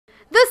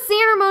The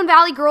San Ramon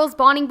Valley girls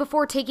bonding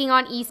before taking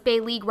on East Bay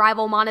League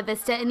rival Monte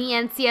Vista in the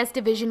NCS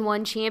Division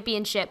I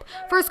Championship.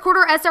 First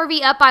quarter,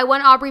 SRV up by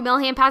 1. AUBREY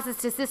MILHAM passes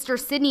to sister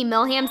Sydney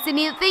MILHAM.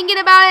 Sydney thinking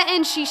about it,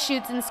 and she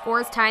shoots and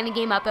scores, tying the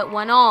game up at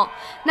 1-all.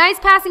 Nice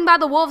passing by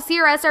the Wolves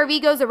here.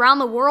 SRV goes around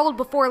the world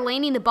before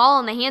landing the ball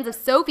in the hands of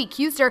Sophie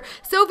KEUSTER.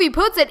 Sophie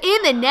puts it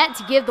in the net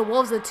to give the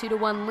Wolves a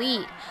 2-1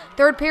 lead.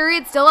 Third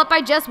period, still up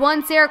by just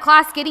 1.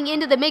 KLASS getting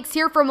into the mix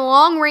here from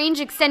long range,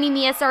 extending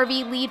the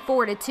SRV lead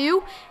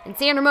 4-2. And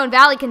San Ramon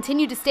Valley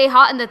continued to stay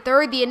hot in the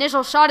third. The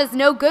initial shot is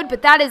no good,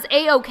 but that is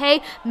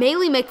A-OK.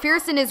 MAILE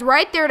McPherson is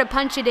right there to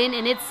punch it in,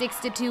 and it's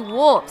 6-2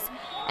 Wolves.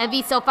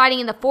 MV still fighting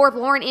in the fourth.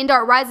 Lauren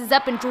INDART rises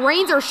up and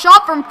drains her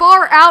shot from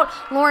far out.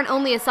 Lauren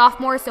only a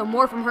sophomore, so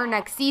more from her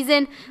next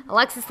season.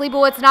 ALEXIS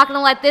LIEBOWITZ not going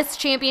to let this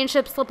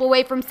championship slip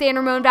away from San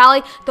Ramon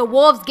Valley. The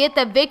Wolves get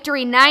the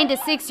victory,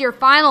 9-6 your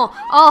final.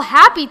 All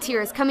happy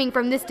tears coming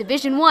from this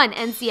Division I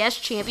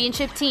NCS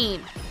championship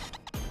team.